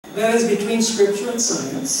that is between Scripture and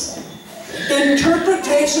science,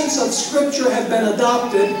 interpretations of Scripture have been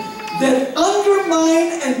adopted that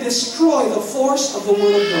undermine and destroy the force of the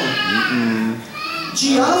Word of God.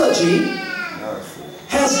 Geology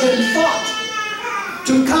has been thought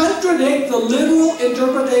to contradict the literal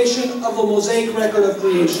interpretation of the Mosaic record of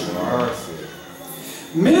creation.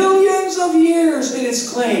 Millions of years, it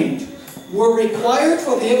is claimed, were required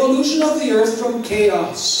for the evolution of the earth from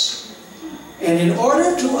chaos. And in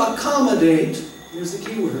order to accommodate, here's the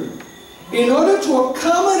key word, in order to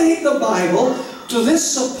accommodate the Bible to this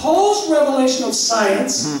supposed revelation of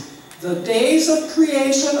science, the days of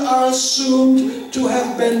creation are assumed to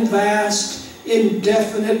have been vast,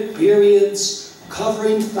 indefinite periods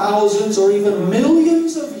covering thousands or even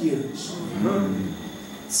millions of years.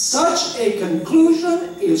 Such a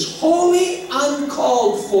conclusion is wholly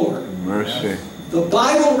uncalled for. Mercy. The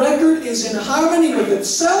Bible record is in harmony with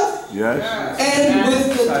itself and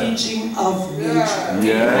with the teaching of nature.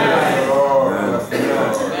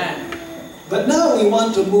 But now we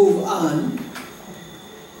want to move on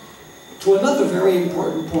to another very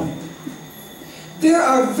important point. There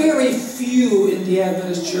are very few in the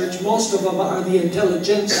Adventist Church. Most of them are the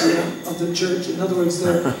intelligentsia of the church. In other words,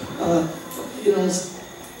 they're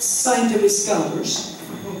scientific scholars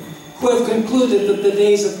who have concluded that the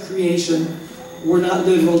days of creation were not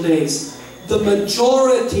literal days. The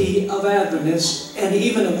majority of Adventists, and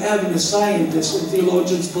even of Adventist scientists and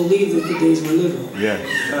theologians, believe that the days were literal.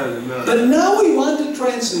 But now we want to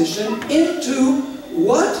transition into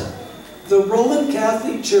what the Roman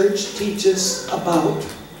Catholic Church teaches about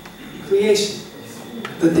creation,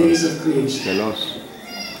 the days of creation.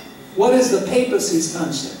 What is the Papacy's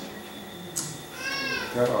concept?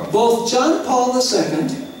 Both John Paul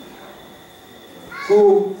II,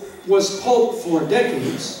 who was Pope for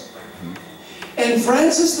decades, and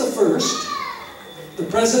Francis I, the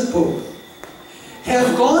present Pope,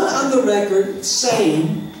 have gone on the record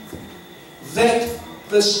saying that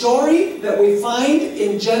the story that we find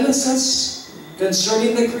in Genesis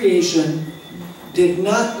concerning the creation did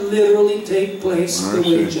not literally take place the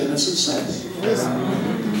way Genesis says.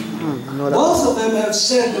 Both of them have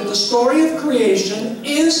said that the story of creation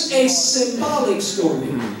is a symbolic story,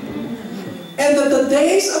 and that the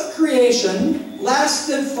days of creation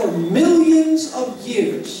lasted for millions of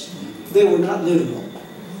years. They were not literal.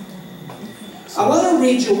 I want to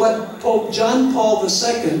read you what Pope John Paul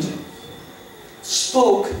II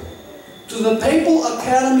spoke to the Papal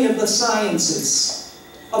Academy of the Sciences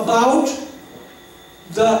about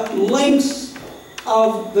the length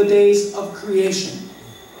of the days of creation.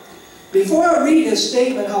 Before I read his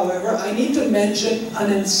statement, however, I need to mention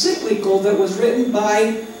an encyclical that was written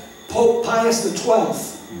by Pope Pius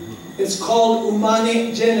XII. It's called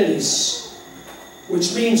Humanae Generis,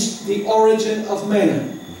 which means the origin of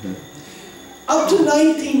man. Up to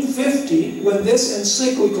 1950, when this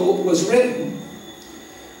encyclical was written,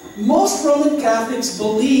 most Roman Catholics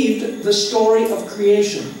believed the story of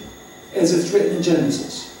creation as it's written in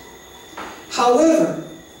Genesis. However,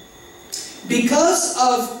 because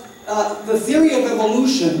of the theory of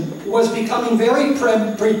evolution was becoming very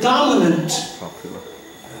predominant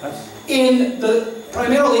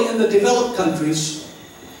primarily in the developed countries,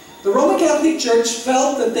 the Roman Catholic Church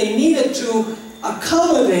felt that they needed to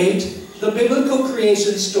accommodate the biblical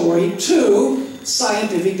creation story to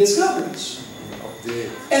scientific discoveries.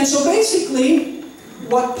 And so basically,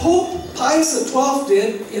 what Pope Pius XII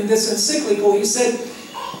did in this encyclical, he said,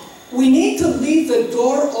 we need to leave the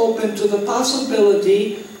door open to the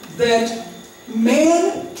possibility that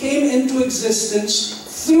man came into existence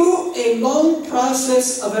through a long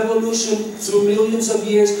process of evolution through millions of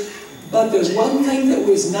years. But there's one thing that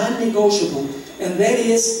was non-negotiable, and that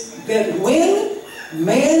is that when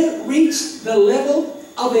man reached the level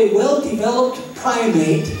of a well-developed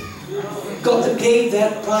primate, God gave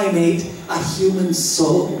that primate a human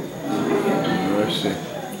soul. Mercy.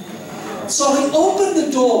 So he opened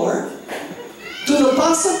the door to the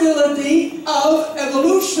possibility of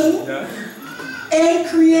evolution and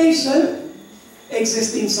creation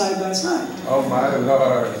existing side by side. Oh my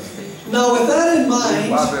Lord. Now with that in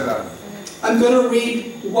mind, I'm going to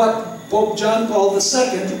read what Pope John Paul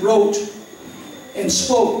II wrote and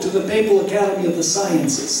spoke to the Papal Academy of the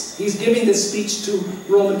Sciences. He's giving this speech to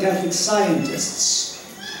Roman Catholic scientists.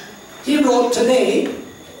 He wrote, today,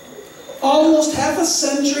 almost half a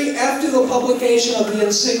century after the publication of the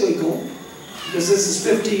encyclical, because this is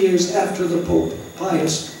 50 years after the Pope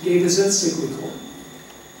Pius gave his encyclical,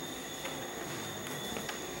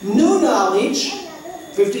 new knowledge,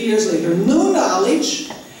 50 years later, new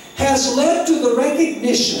knowledge has led to the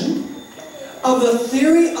recognition of the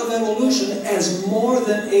theory of evolution as more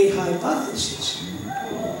than a hypothesis.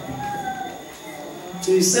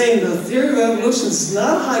 So he's saying the theory of evolution is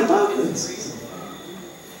not a hypothesis.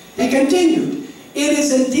 He continued, it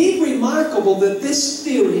is indeed remarkable that this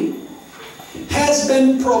theory has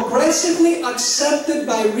been progressively accepted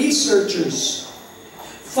by researchers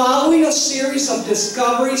following a series of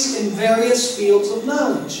discoveries in various fields of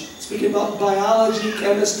knowledge. Speaking about biology,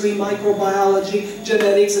 chemistry, microbiology,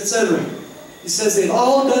 genetics, etc. He says they've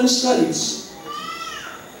all done studies,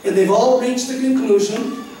 and they've all reached the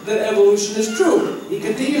conclusion that evolution is true. He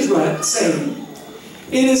continues saying,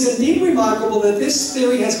 it is indeed remarkable that this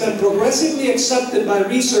theory has been progressively accepted by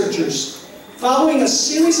researchers following a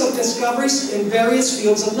series of discoveries in various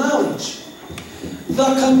fields of knowledge.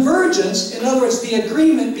 The convergence, in other words, the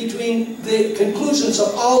agreement between the conclusions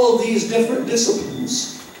of all of these different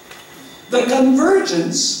disciplines, the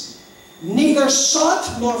convergence, neither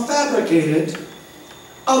sought nor fabricated,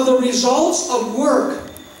 of the results of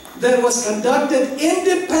work that was conducted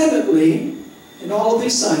independently in all of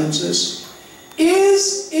these sciences,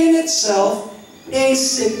 is in itself a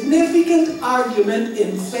significant argument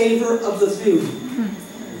in favor of the theory.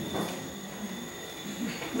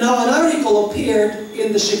 Now, an article appeared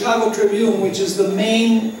in the Chicago Tribune, which is the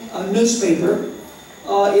main newspaper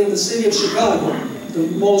in the city of Chicago, the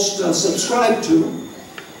most subscribed to.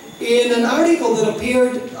 In an article that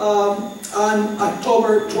appeared on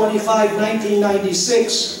October 25,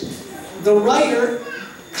 1996, the writer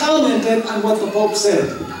commented on what the Pope said.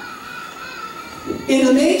 In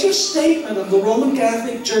a major statement of the Roman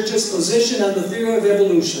Catholic Church's position on the theory of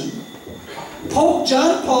evolution, Pope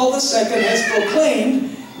John Paul II has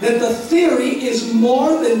proclaimed that the theory is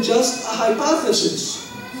more than just a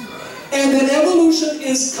hypothesis, and that evolution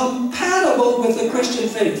is compatible with the Christian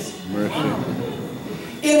faith.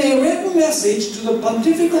 In a written message to the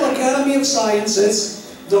Pontifical Academy of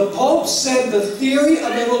Sciences, the Pope said the theory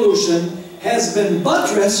of evolution has been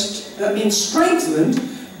buttressed, that means strengthened,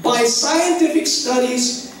 by scientific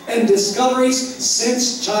studies and discoveries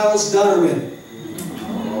since Charles Darwin.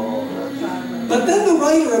 But then the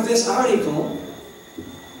writer of this article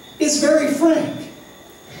is very frank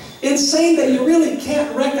in saying that you really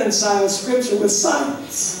can't reconcile Scripture with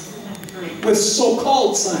science, with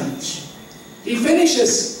so-called science. He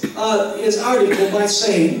finishes his article by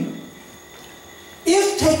saying,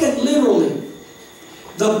 if taken literally,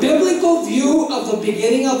 the biblical view of the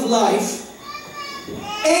beginning of life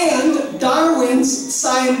and Darwin's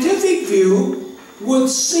scientific view would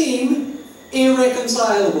seem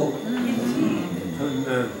irreconcilable.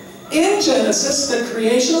 In Genesis, the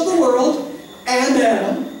creation of the world and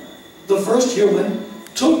Adam, the first human,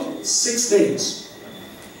 took 6 days.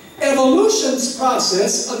 Evolution's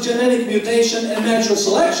process of genetic mutation and natural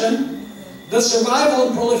selection, the survival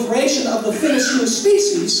and proliferation of the fittest new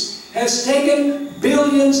species, has taken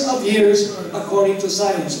billions of years according to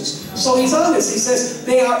sciences. So he's honest. He says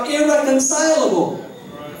they are irreconcilable.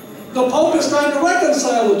 The Pope is trying to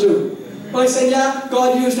reconcile the two. By saying, yeah,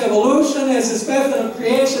 God used evolution as his method of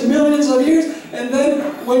creation millions of years, and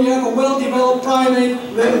then when you have a well-developed primate,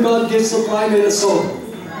 then God gives the primate a soul.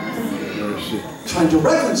 Trying to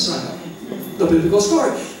reconcile the biblical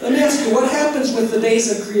story. Let me ask you, what happens with the days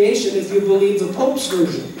of creation if you believe the Pope's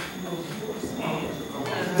version?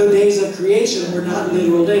 The days of creation were not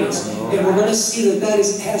literal days. And we're going to see that that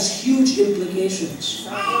has huge implications.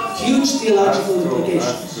 Huge theological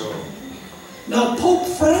implications. Now, Pope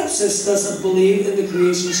Francis doesn't believe in the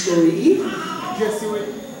creation story either.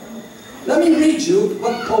 Let me read you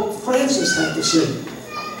what Pope Francis had to say.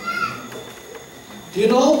 Do you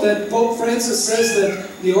know that Pope Francis says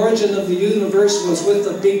that the origin of the universe was with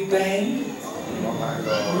the Big Bang?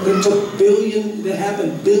 That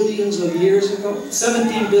happened billions of years ago?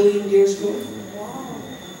 17 billion years ago?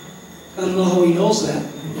 I don't know how he knows that.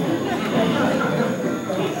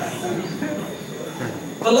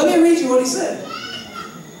 But let me read you what he said.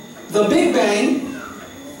 The Big Bang,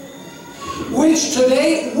 which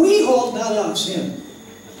today we hold, not us, him,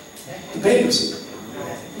 the papacy,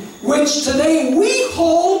 which today we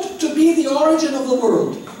hold to be the origin of the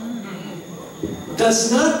world,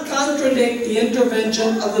 does not contradict the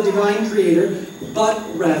intervention of the divine creator, but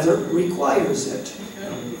rather requires it.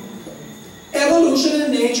 Evolution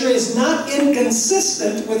in nature is not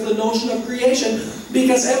inconsistent with the notion of creation,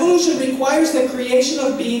 because evolution requires the creation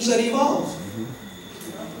of beings that evolve.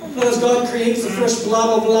 Because God creates the first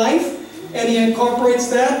blob of life, and He incorporates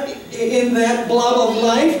that, in that blob of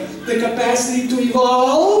life, the capacity to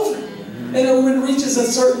evolve, and when it reaches a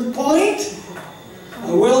certain point,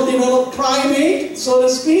 a well-developed primate, so to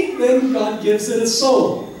speak, then God gives it a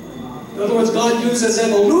soul. In other words, God uses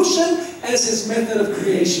evolution as his method of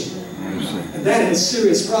creation. And that has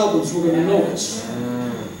serious problems we're going to notice.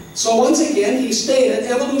 So once again, he stated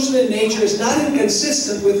evolution in nature is not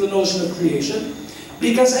inconsistent with the notion of creation,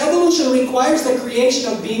 because evolution requires the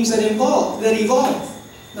creation of beings that evolve.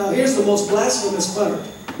 Now here's the most blasphemous part.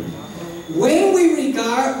 When we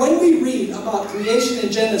read about creation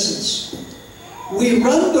in Genesis, we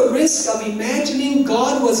run the risk of imagining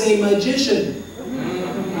God was a magician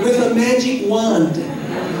with a magic wand,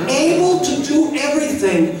 able to do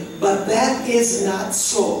everything, but that is not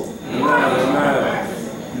so. Amen.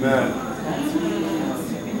 Amen.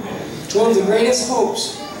 It's one of the greatest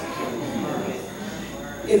hopes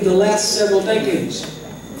in the last several decades.